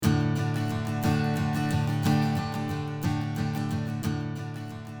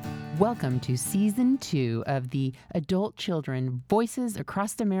Welcome to Season 2 of the Adult Children Voices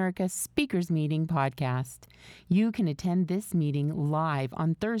Across America Speakers Meeting podcast. You can attend this meeting live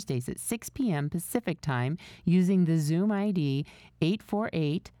on Thursdays at 6 p.m. Pacific Time using the Zoom ID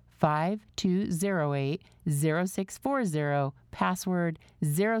 848-5208-0640, password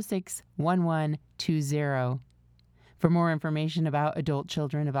 061120. For more information about adult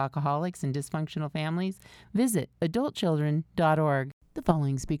children of alcoholics and dysfunctional families, visit adultchildren.org. The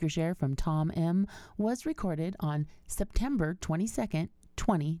following speaker share from Tom M. was recorded on September 22nd,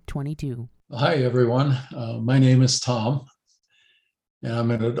 2022. Hi, everyone. My name is Tom, and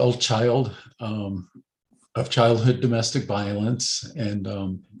I'm an adult child of childhood domestic violence and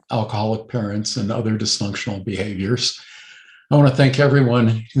alcoholic parents and other dysfunctional behaviors. I want to thank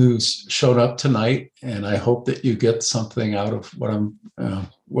everyone who's showed up tonight, and I hope that you get something out of what I'm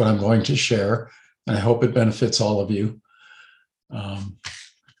going to share, and I hope it benefits all of you.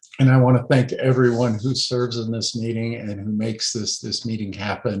 And I want to thank everyone who serves in this meeting and who makes this meeting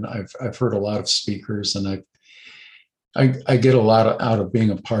happen. I've heard a lot of speakers, and I get a lot out of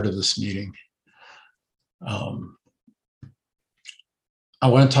being a part of this meeting. I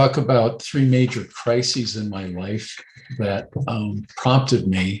want to talk about three major crises in my life that prompted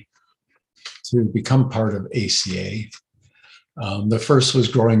me to become part of ACA. The first was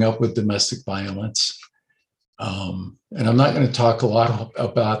growing up with domestic violence. And I'm not going to talk a lot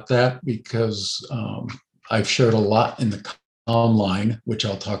about that because I've shared a lot in the calm line, which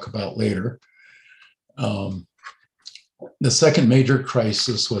I'll talk about later. The second major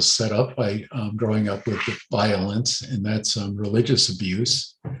crisis was set up by growing up with violence, and that's religious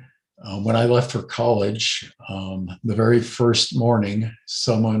abuse. When I left for college, the very first morning,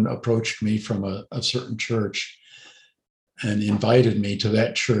 someone approached me from a certain church and invited me to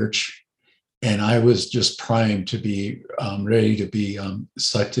that church. And I was just primed to be ready to be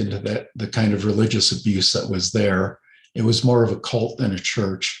sucked into the kind of religious abuse that was there. It was more of a cult than a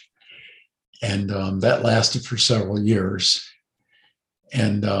church. And that lasted for several years.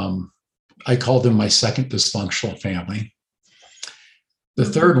 And I called them my second dysfunctional family. The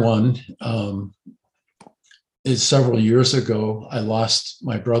third one is several years ago, I lost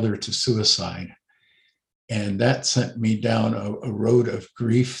my brother to suicide. And that sent me down a road of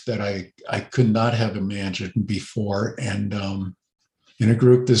grief that I could not have imagined before. And in a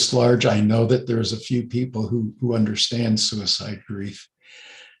group this large, I know that there's a few people who understand suicide grief.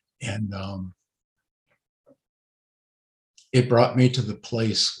 And it brought me to the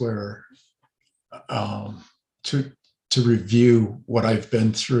place where to review what I've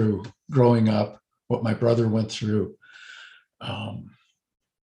been through growing up, what my brother went through.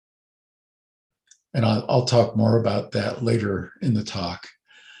 And I'll talk more about that later in the talk.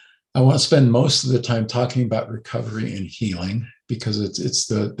 I want to spend most of the time talking about recovery and healing because it's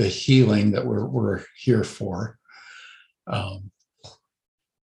the healing that we're here for.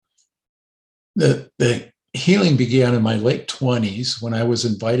 The healing began in my late 20s when I was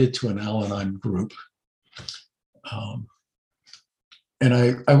invited to an Al-Anon group. And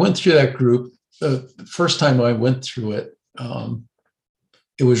I went through that group. The first time I went through it,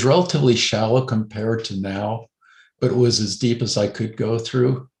 it was relatively shallow compared to now, but it was as deep as I could go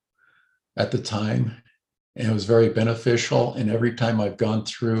through at the time. And it was very beneficial. And every time I've gone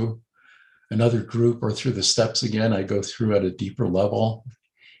through another group or through the steps again, I go through at a deeper level.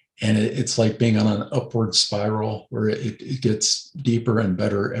 And it's like being on an upward spiral where it gets deeper and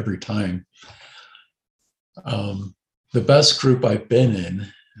better every time. The best group I've been in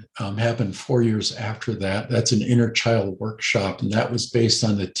happened 4 years after that. That's an inner child workshop, and that was based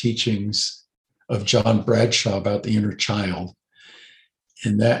on the teachings of John Bradshaw about the inner child.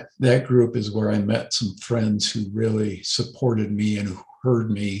 And that group is where I met some friends who really supported me and who heard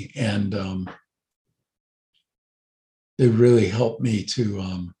me, and it really helped me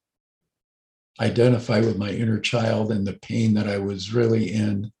to identify with my inner child and the pain that I was really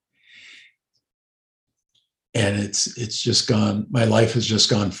in. And it's just gone, my life has just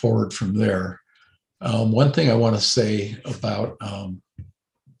gone forward from there. One thing I want to say about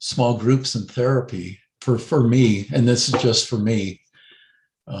small groups and therapy for me, and this is just for me,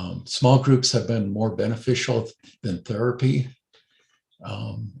 small groups have been more beneficial than therapy.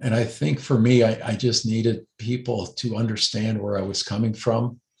 And I think for me, I just needed people to understand where I was coming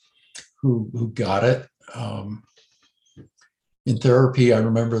from, who got it. In therapy, I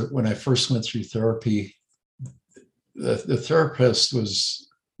remember when I first went through therapy, the therapist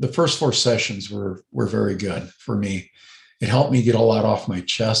the first 4 sessions were very good for me. It helped me get a lot off my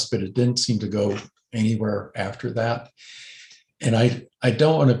chest, but it didn't seem to go anywhere after that. And I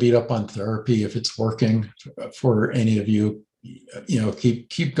don't want to beat up on therapy if it's working for any of you.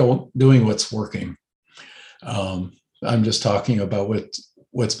 keep going, doing what's working. I'm just talking about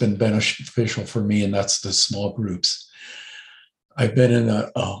what's been beneficial for me, and that's the small groups. I've been in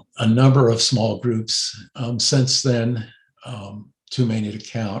a number of small groups since then, too many to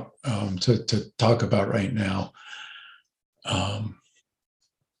count to talk about right now.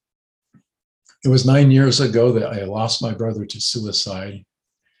 It was 9 years ago that I lost my brother to suicide,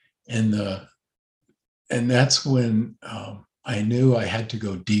 and that's when I knew I had to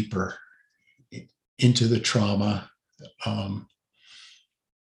go deeper into the trauma.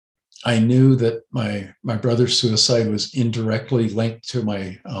 I knew that my brother's suicide was indirectly linked to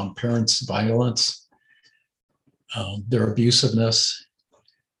my parents' violence, their abusiveness,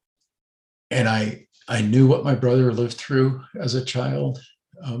 and I knew what my brother lived through as a child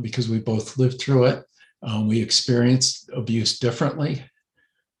because we both lived through it. We experienced abuse differently,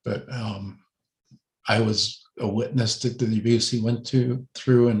 but I was a witness to the abuse he went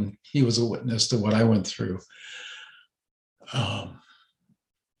through, and he was a witness to what I went through.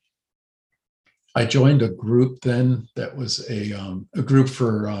 I joined a group then that was a group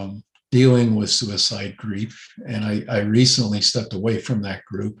for dealing with suicide grief, and I recently stepped away from that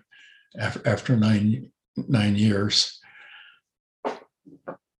group after nine years.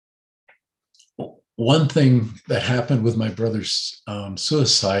 One thing that happened with my brother's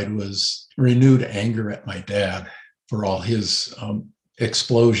suicide was renewed anger at my dad for all his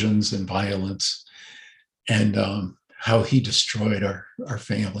explosions and violence, and how he destroyed our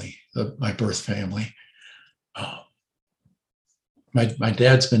family, my birth family. My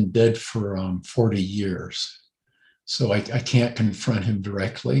dad's been dead for 40 years, so I can't confront him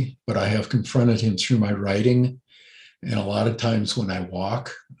directly, but I have confronted him through my writing, and a lot of times when I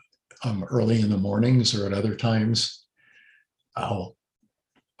walk, early in the mornings or at other times, I'll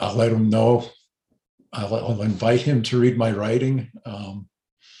let him know. I'll invite him to read my writing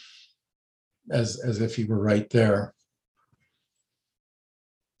as if he were right there.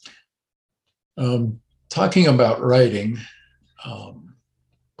 Talking about writing,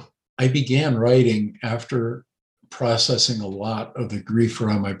 I began writing after processing a lot of the grief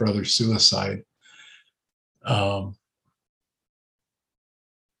around my brother's suicide.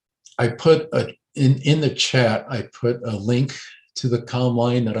 I put in the chat, I put a link to the Calm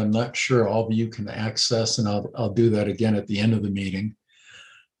line that I'm not sure all of you can access, and I'll do that again at the end of the meeting.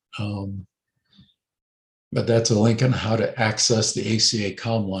 But that's a link on how to access the ACA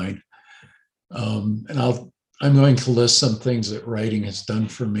Calm line. And I'm going to list some things that writing has done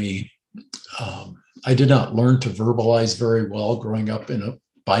for me. I did not learn to verbalize very well growing up in a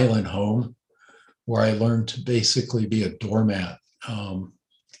violent home, where I learned to basically be a doormat,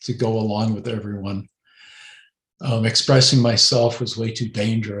 to go along with everyone. Expressing myself was way too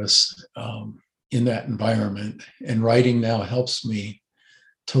dangerous in that environment. And writing now helps me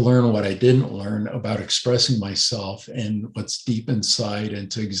to learn what I didn't learn about expressing myself and what's deep inside, and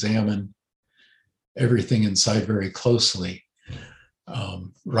to examine everything inside very closely.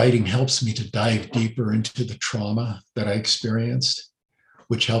 Writing helps me to dive deeper into the trauma that I experienced,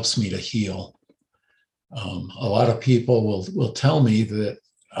 which helps me to heal. A lot of people will tell me that,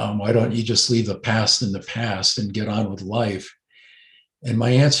 why don't you just leave the past in the past and get on with life? And my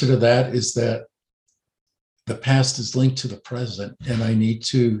answer to that is that the past is linked to the present, and I need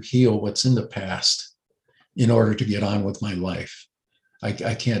to heal what's in the past in order to get on with my life. I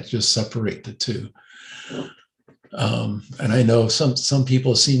can't just separate the two. And I know some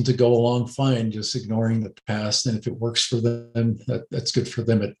people seem to go along fine just ignoring the past, and if it works for them, that's good for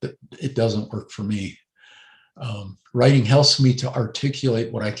them. It doesn't work for me. Writing helps me to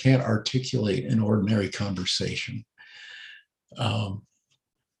articulate what I can't articulate in ordinary conversation.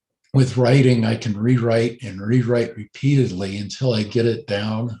 With writing, I can rewrite and rewrite repeatedly until I get it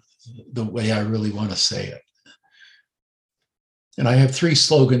down the way I really want to say it. And I have 3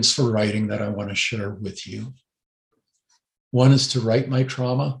 slogans for writing that I want to share with you. One is to write my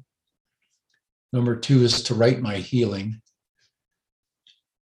trauma. Number 2 is to write my healing.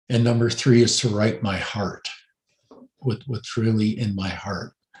 And number 3 is to write my heart, what's really in my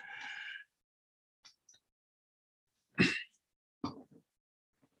heart.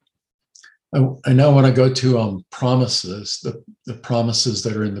 I now want to go to promises, the promises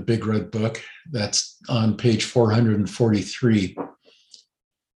that are in the Big Red Book. That's on page 443.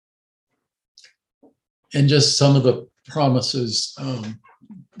 And just some of the promises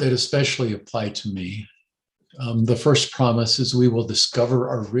that especially apply to me. The first promise is we will discover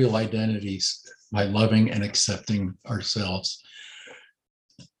our real identities by loving and accepting ourselves.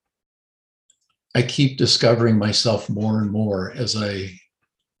 I keep discovering myself more and more as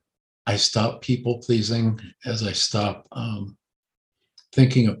I I stop people pleasing, as I stop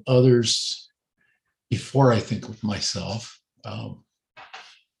thinking of others before I think of myself.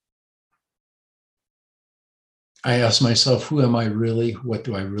 I ask myself, who am I really? What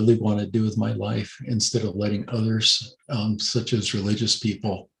do I really want to do with my life? Instead of letting others, such as religious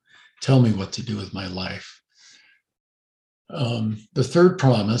people, tell me what to do with my life. The third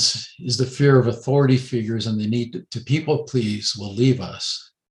promise is the fear of authority figures and the need to people please will leave us.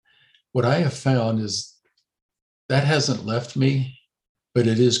 What I have found is that hasn't left me, but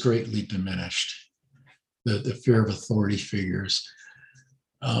it is greatly diminished, the fear of authority figures.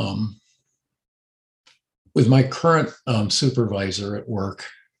 With my current supervisor at work,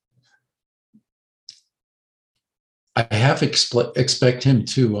 I have expect him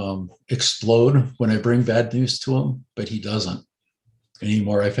to explode when I bring bad news to him, but he doesn't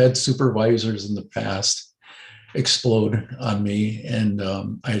anymore. I've had supervisors in the past explode on me, and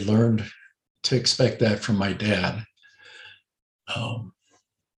I learned to expect that from my dad.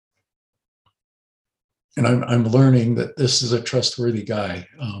 And I'm learning that this is a trustworthy guy.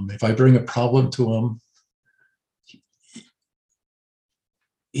 If I bring a problem to him,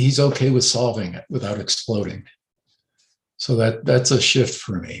 he's okay with solving it without exploding. So that's a shift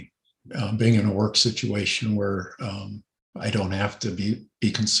for me, being in a work situation where I don't have to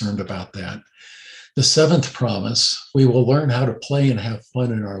be concerned about that. The seventh promise, we will learn how to play and have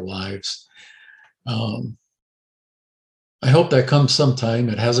fun in our lives. I hope that comes sometime.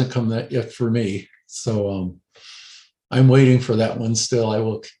 It hasn't come yet for me. So I'm waiting for that one still. I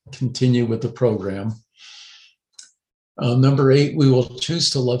will continue with the program. Number 8, we will choose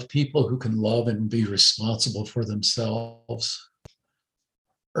to love people who can love and be responsible for themselves.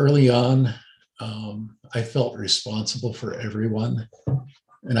 Early on, I felt responsible for everyone,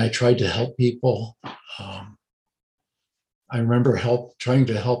 and I tried to help people. I remember trying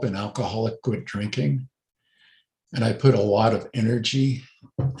to help an alcoholic quit drinking, and I put a lot of energy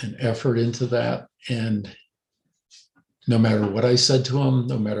and effort into that. And no matter what I said to him,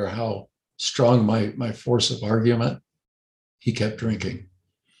 no matter how strong my force of argument, he kept drinking.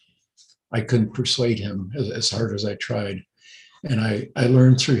 I couldn't persuade him as hard as I tried. And I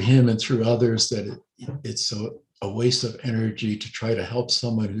learned through him and through others that it's a waste of energy to try to help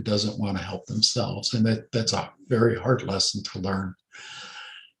someone who doesn't want to help themselves. And that's a very hard lesson to learn.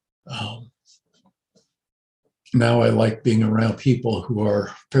 Now I like being around people who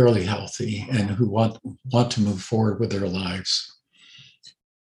are fairly healthy and who want to move forward with their lives.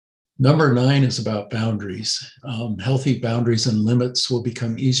 Number 9 is about boundaries. Healthy boundaries and limits will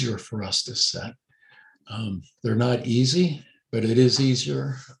become easier for us to set. They're not easy, but it is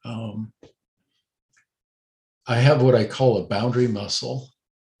easier. I have what I call a boundary muscle,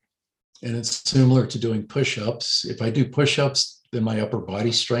 and it's similar to doing push-ups. If I do push-ups, then my upper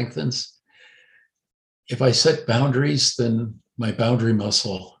body strengthens. If I set boundaries, then my boundary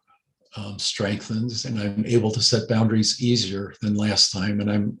muscle strengthens, and I'm able to set boundaries easier than last time, and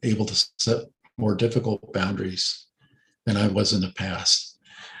I'm able to set more difficult boundaries than I was in the past.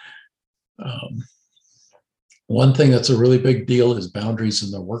 One thing that's a really big deal is boundaries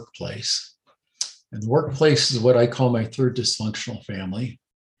in the workplace. And the workplace is what I call my third dysfunctional family.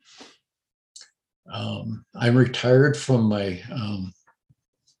 I'm retired from my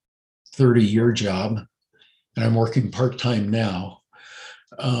 30-year job, and I'm working part-time now.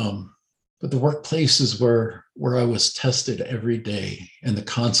 But the workplace is where I was tested every day, and the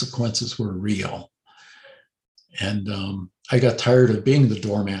consequences were real. And I got tired of being the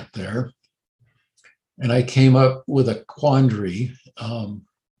doormat there. And I came up with a quandary.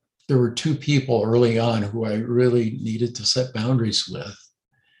 There were 2 people early on who I really needed to set boundaries with,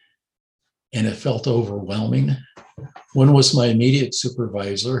 and it felt overwhelming. One was my immediate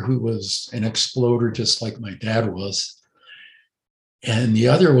supervisor, who was an exploder just like my dad was. And the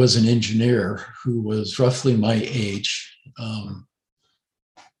other was an engineer who was roughly my age. And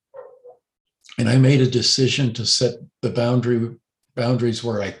I made a decision to set the boundaries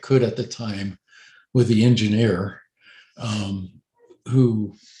where I could at the time with the engineer,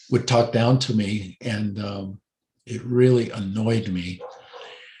 who would talk down to me, and it really annoyed me.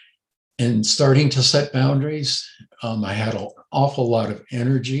 And starting to set boundaries, I had an awful lot of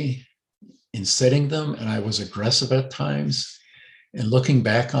energy in setting them, and I was aggressive at times. And looking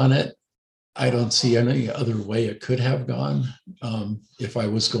back on it, I don't see any other way it could have gone if I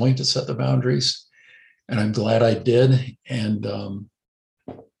was going to set the boundaries. And I'm glad I did. And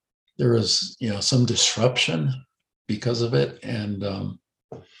there was, some disruption because of it. And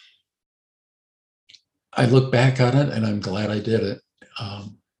I look back on it, and I'm glad I did it.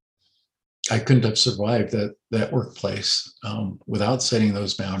 I couldn't have survived that workplace without setting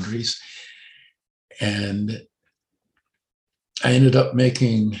those boundaries. And I ended up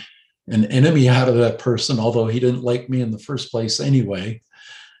making an enemy out of that person, although he didn't like me in the first place anyway.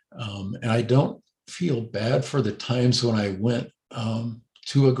 And I don't feel bad for the times when I went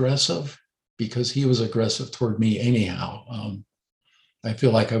too aggressive, because he was aggressive toward me anyhow. I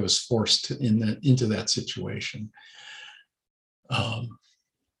feel like I was forced into that situation.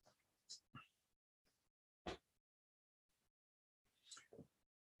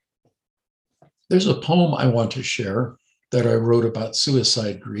 There's a poem I want to share that I wrote about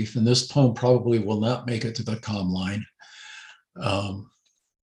suicide grief, and this poem probably will not make it to the comm line.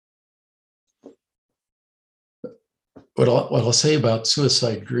 What I'll say about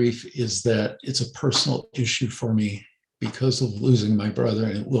suicide grief is that it's a personal issue for me because of losing my brother,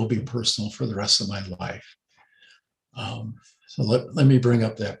 and it will be personal for the rest of my life. So let me bring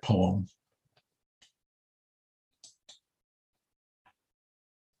up that poem.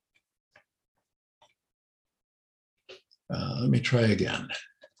 Let me try again.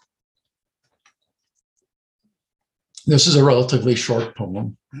 This is a relatively short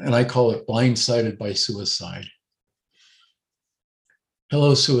poem, and I call it Blindsided by Suicide.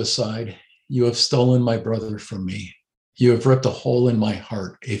 Hello, suicide. You have stolen my brother from me. You have ripped a hole in my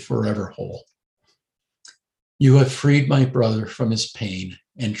heart, a forever hole. You have freed my brother from his pain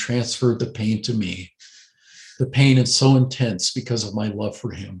and transferred the pain to me. The pain is so intense because of my love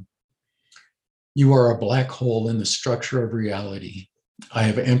for him. You are a black hole in the structure of reality. I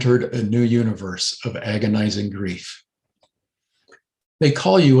have entered a new universe of agonizing grief. They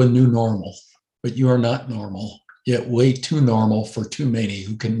call you a new normal, but you are not normal, yet way too normal for too many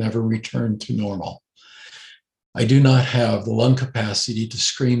who can never return to normal. I do not have the lung capacity to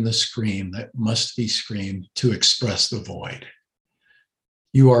scream the scream that must be screamed to express the void.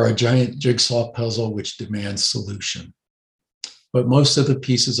 You are a giant jigsaw puzzle which demands solution, but most of the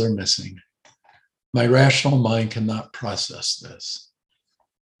pieces are missing. My rational mind cannot process this.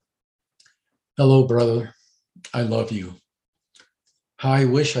 Hello, brother. I love you. How I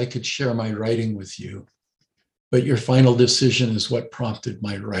wish I could share my writing with you, but your final decision is what prompted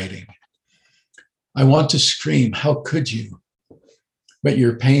my writing. I want to scream, how could you? But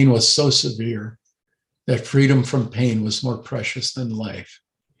your pain was so severe that freedom from pain was more precious than life.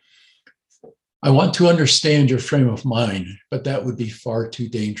 I want to understand your frame of mind, but that would be far too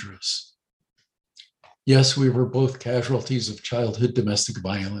dangerous. Yes, we were both casualties of childhood domestic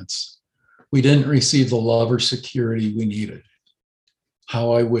violence. We didn't receive the love or security we needed.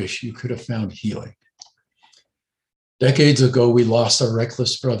 How I wish you could have found healing. Decades ago, we lost our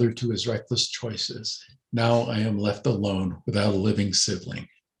reckless brother to his reckless choices. Now I am left alone without a living sibling.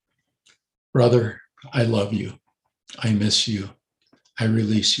 Brother, I love you. I miss you. I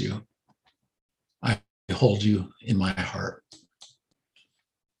release you. I hold you in my heart.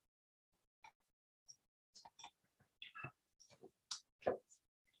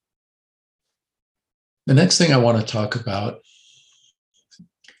 The next thing I want to talk about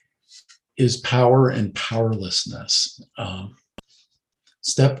is power and powerlessness.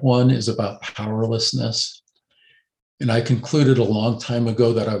 Step one is about powerlessness. And I concluded a long time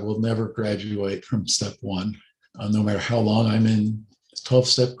ago that I will never graduate from step one, no matter how long I'm in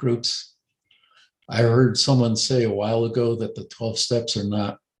 12-step groups. I heard someone say a while ago that the 12 steps are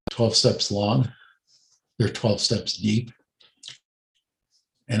not 12 steps long, they're 12 steps deep.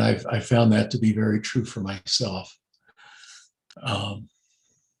 And I found that to be very true for myself.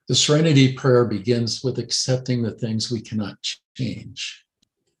 The Serenity Prayer begins with accepting the things we cannot change.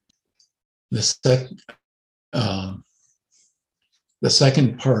 The second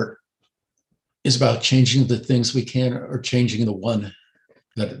part is about changing the things we can, or changing the one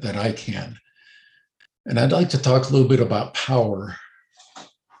that I can. And I'd like to talk a little bit about power.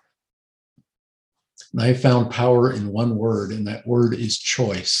 And I found power in one word, and that word is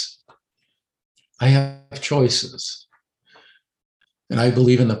choice. I have choices. And I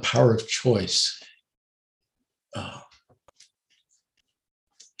believe in the power of choice.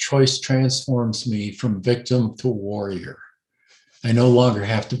 Choice transforms me from victim to warrior. I no longer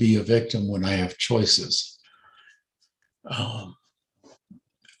have to be a victim when I have choices. And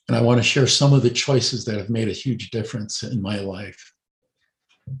I want to share some of the choices that have made a huge difference in my life.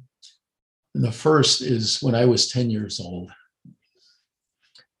 And the first is when I was 10 years old.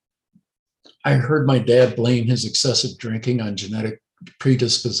 I heard my dad blame his excessive drinking on genetic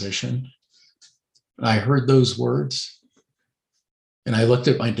predisposition. And I heard those words. And I looked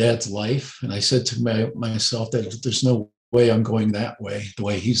at my dad's life and I said to myself that there's no way I'm going that way, the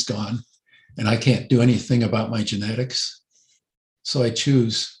way he's gone. And I can't do anything about my genetics. So I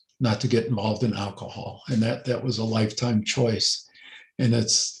choose not to get involved in alcohol, and that was a lifetime choice, and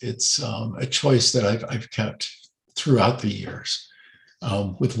it's a choice that I've kept throughout the years,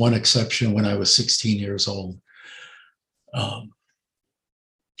 with one exception when I was 16 years old.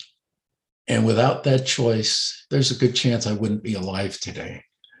 And without that choice, there's a good chance I wouldn't be alive today.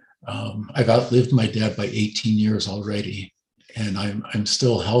 I've outlived my dad by 18 years already, and I'm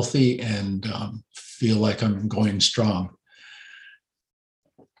still healthy and feel like I'm going strong.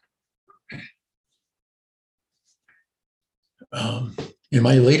 In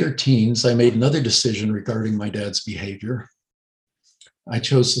my later teens, I made another decision regarding my dad's behavior. I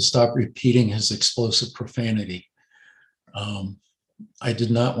chose to stop repeating his explosive profanity. I did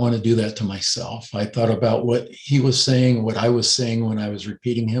not want to do that to myself. I thought about what he was saying, what I was saying when I was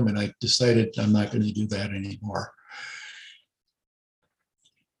repeating him, and I decided I'm not going to do that anymore.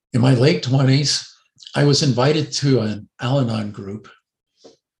 In my late 20s, I was invited to an Al-Anon group,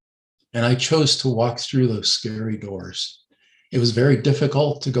 and I chose to walk through those scary doors. It was very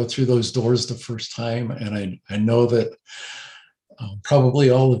difficult to go through those doors the first time, and I know that probably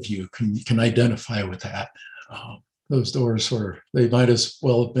all of you can identify with that. Those doors they might as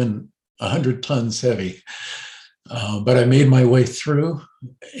well have been 100 tons heavy. But I made my way through,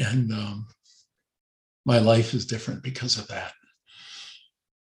 and my life is different because of that.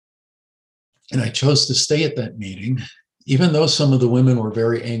 And I chose to stay at that meeting, even though some of the women were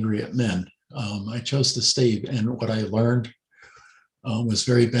very angry at men. I chose to stay, and what I learned was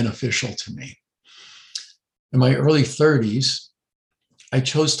very beneficial to me. In my early 30s, I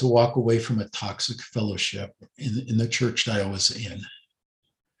chose to walk away from a toxic fellowship in the church that I was in.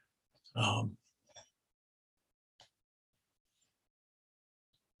 And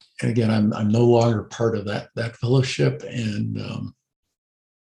again, I'm no longer part of that fellowship, and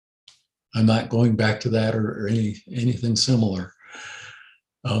I'm not going back to that or anything similar.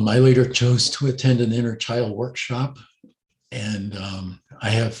 I later chose to attend an inner child workshop, and I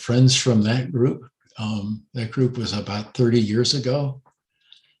have friends from that group. That group was about 30 years ago.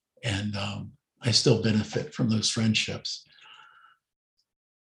 And I still benefit from those friendships.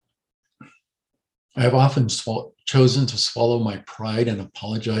 I have often chosen to swallow my pride and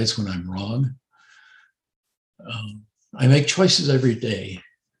apologize when I'm wrong. I make choices every day,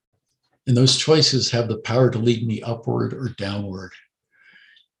 and those choices have the power to lead me upward or downward.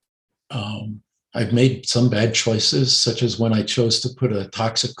 I've made some bad choices, such as when I chose to put a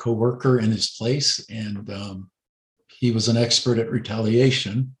toxic coworker in his place, and he was an expert at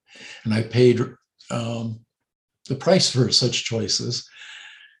retaliation. And I paid the price for such choices.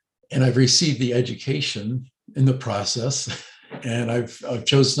 And I've received the education in the process. And I've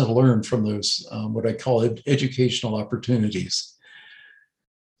chosen to learn from those, what I call educational opportunities.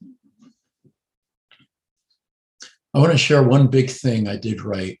 I want to share one big thing I did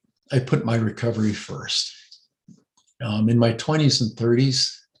right. I put my recovery first. In my 20s and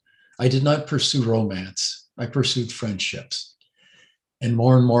 30s, I did not pursue romance. I pursued friendships. And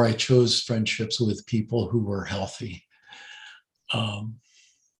more, I chose friendships with people who were healthy.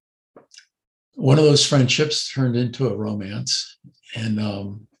 One of those friendships turned into a romance. And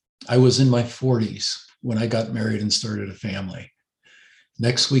I was in my 40s when I got married and started a family.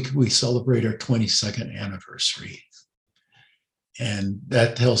 Next week, we celebrate our 22nd anniversary. And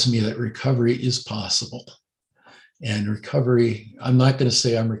that tells me that recovery is possible. And recovery, I'm not going to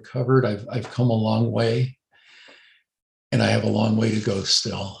say I'm recovered. I've come a long way. And I have a long way to go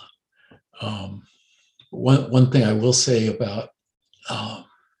still. One thing I will say about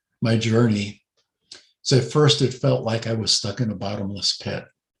my journey is at first it felt like I was stuck in a bottomless pit.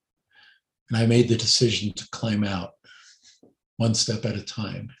 And I made the decision to climb out one step at a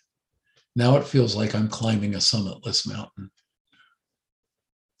time. Now it feels like I'm climbing a summitless mountain.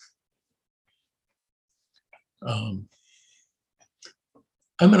 I'm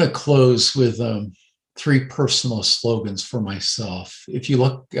going to close with 3 personal slogans for myself. If you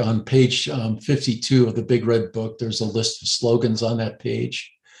look on page 52 of the Big Red Book, there's a list of slogans on that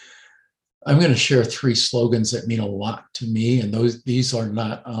page. I'm going to share 3 slogans that mean a lot to me, and these are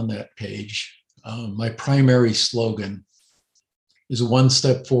not on that page. My primary slogan is one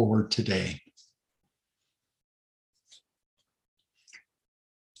step forward today.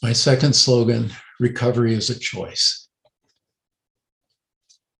 My second slogan, recovery is a choice.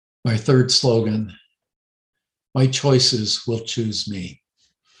 My third slogan, my choices will choose me.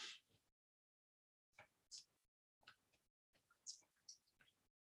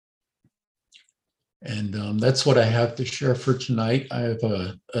 And that's what I have to share for tonight. I have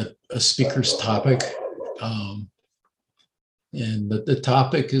a speaker's topic. And the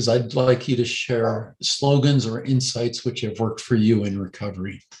topic is I'd like you to share slogans or insights which have worked for you in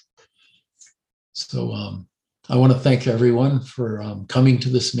recovery. So I want to thank everyone for coming to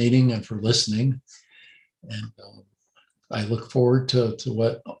this meeting and for listening. And I look forward to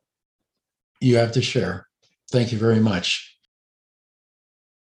what you have to share. Thank you very much.